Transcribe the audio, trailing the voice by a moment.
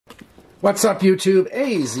What's up, YouTube?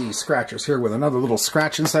 AZ Scratchers here with another little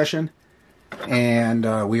scratching session.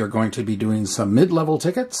 And we are going to be doing some mid-level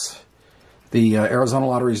tickets. The Arizona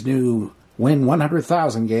Lottery's new Win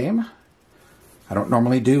 100,000 game. I don't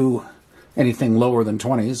normally do anything lower than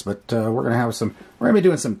 20s, but we're going to have some... We're going to be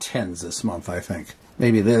doing some 10s this month, I think.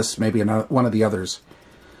 Maybe this, maybe another, one of the others.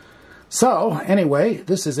 So, anyway,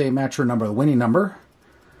 this is a matcher number, the winning number.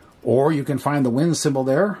 Or you can find the win symbol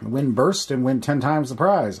there, win burst, and win 10 times the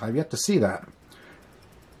prize. I've yet to see that.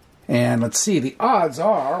 And let's see, the odds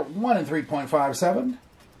are 1 in 3.57.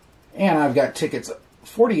 And I've got tickets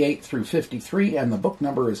 48 through 53, and the book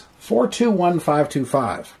number is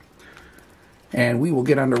 421525. And we will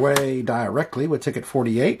get underway directly with ticket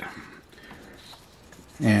 48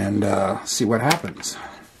 and see what happens.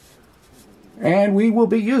 And we will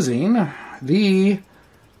be using the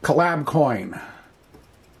collab coin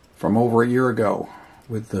from over a year ago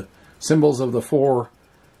with the symbols of the 4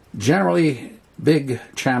 generally big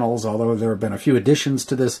channels, although there have been a few additions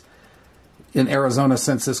to this in Arizona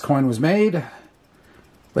since this coin was made.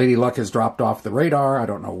 Lady Luck has dropped off the radar, I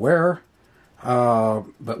don't know where.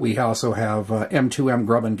 But we also have M2M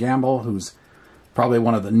Grub and Gamble, who's probably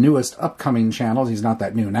one of the newest upcoming channels. He's not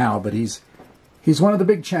that new now, but he's one of the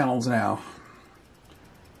big channels now.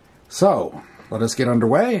 So, let us get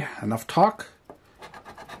underway. Enough talk.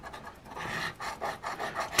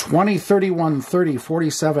 20, 31, 30,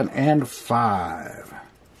 47, and 5.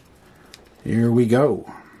 Here we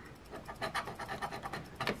go.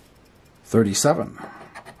 37,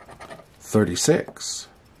 36,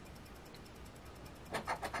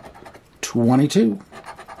 22,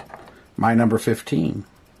 my number 15,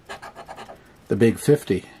 the big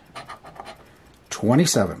 50,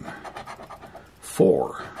 27,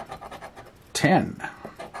 4, 10,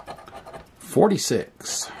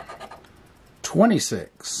 46,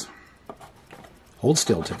 26, hold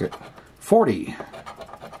still ticket, 40,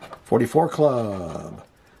 44 club,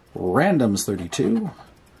 randoms 32,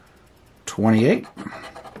 28,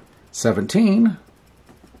 17,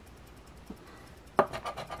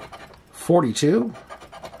 42,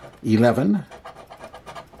 11,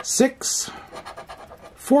 6,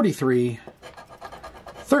 43,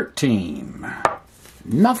 13.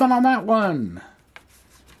 Nothing on that one.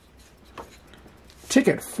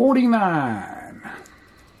 Ticket 49.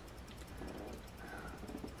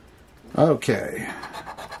 Okay.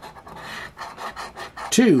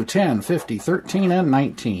 2, 10, 50, 13, and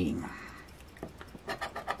 19.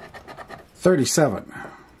 37.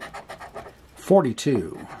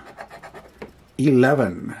 42.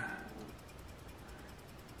 11.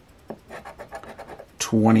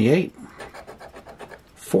 28.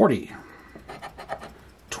 40.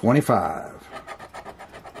 25.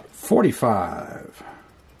 45.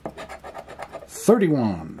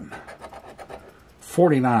 31.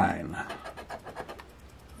 49.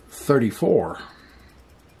 34.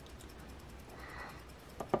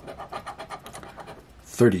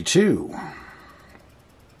 32.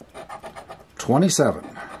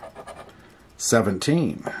 27.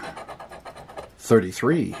 17.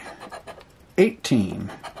 33.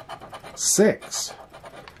 18. 6.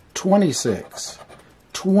 26.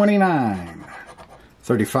 29.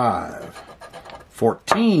 35.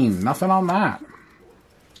 14. Nothing on that.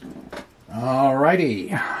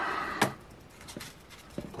 Alrighty. Let's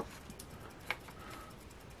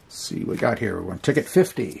see what we got here. We're on ticket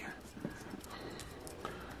 50.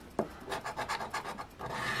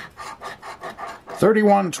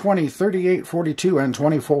 31, 20, 38, 42, and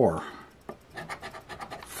 24.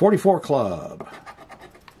 44 club.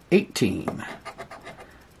 18.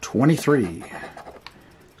 23.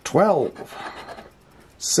 12.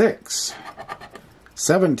 6.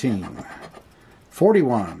 17.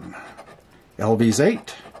 41. LV's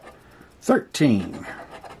 8. 13.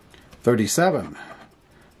 37.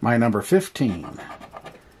 My number 15.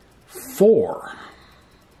 4.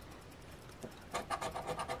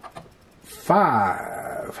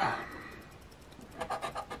 5.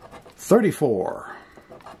 34.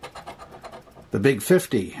 The big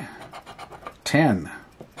 50. 10.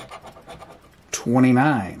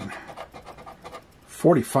 29.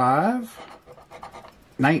 45.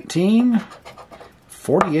 19.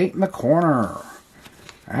 48 in the corner.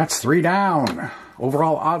 That's 3 down.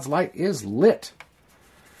 Overall odds light is lit.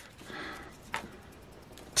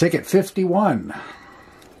 Ticket 51.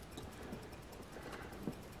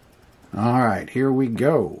 Alright, here we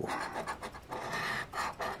go.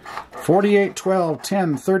 48, 12,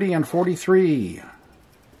 10, 30, and 43.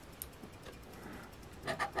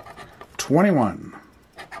 21.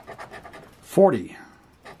 40.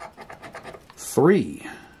 3.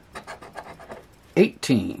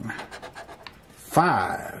 18,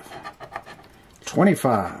 5,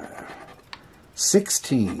 25,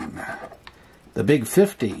 16, the Big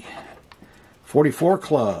 50, 44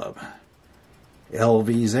 Club,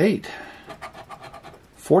 LV's 8,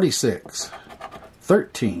 46,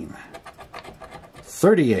 13,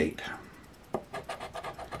 38,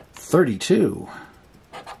 32,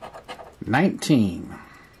 19,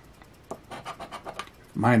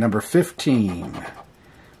 my number 15,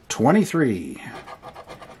 23,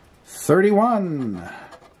 31,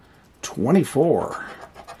 24,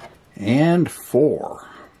 and 4.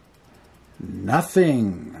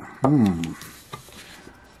 Nothing.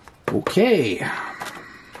 Okay.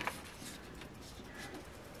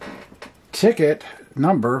 Ticket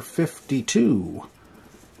number 52.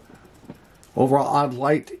 Overall odd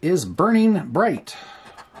light is Burning Bright.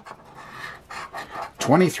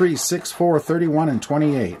 23, 6, 4, 31, and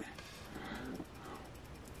 28.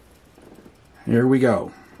 Here we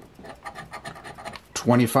go.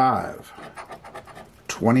 25,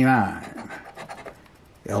 29,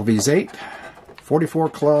 LV's 8, 44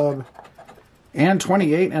 Club, and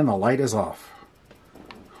 28, and the light is off.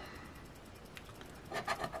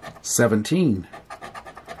 17,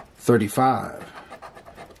 35,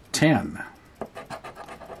 10,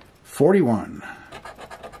 41,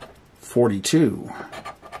 42,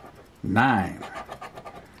 9,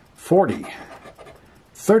 40,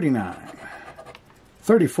 39,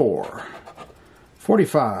 34,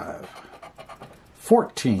 45,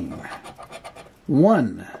 14,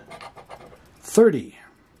 1, 30,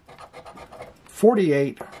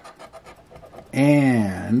 48,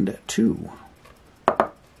 and 2.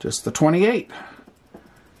 Just the 28.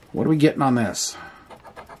 What are we getting on this?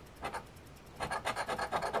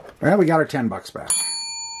 Well, we got our $10 back.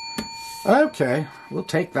 Okay, we'll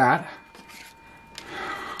take that.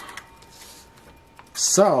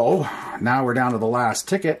 So, now we're down to the last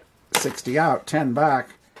ticket. 60 out, 10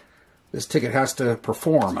 back. This ticket has to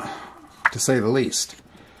perform, to say the least.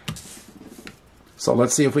 So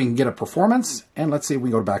let's see if we can get a performance, and let's see if we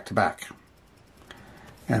go back to back.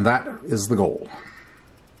 And that is the goal.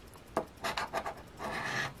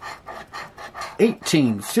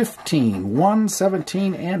 18, 15, 1,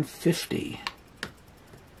 17, and 50.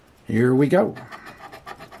 Here we go.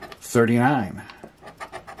 39,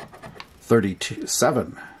 32,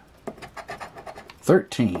 7,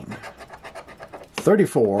 13,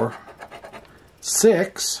 34,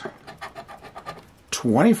 6,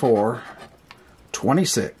 24,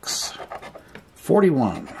 26,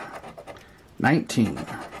 41, 19,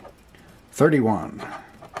 31,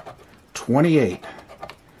 28,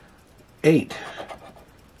 8,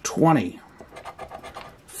 20,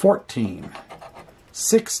 14,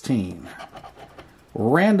 16,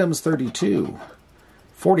 randoms 32,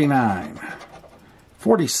 49,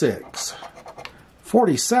 46,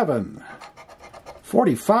 47,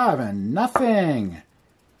 45, and nothing.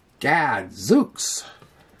 Gadzooks.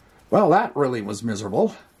 Well, that really was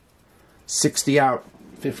miserable. 60 out,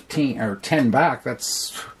 15 or 10 back.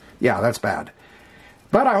 That's bad.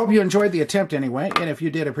 But I hope you enjoyed the attempt anyway. And if you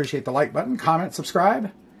did, appreciate the like button, comment,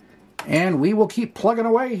 subscribe. And we will keep plugging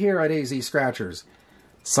away here at AZ Scratchers.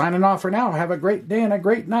 Signing off for now. Have a great day and a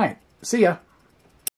great night. See ya.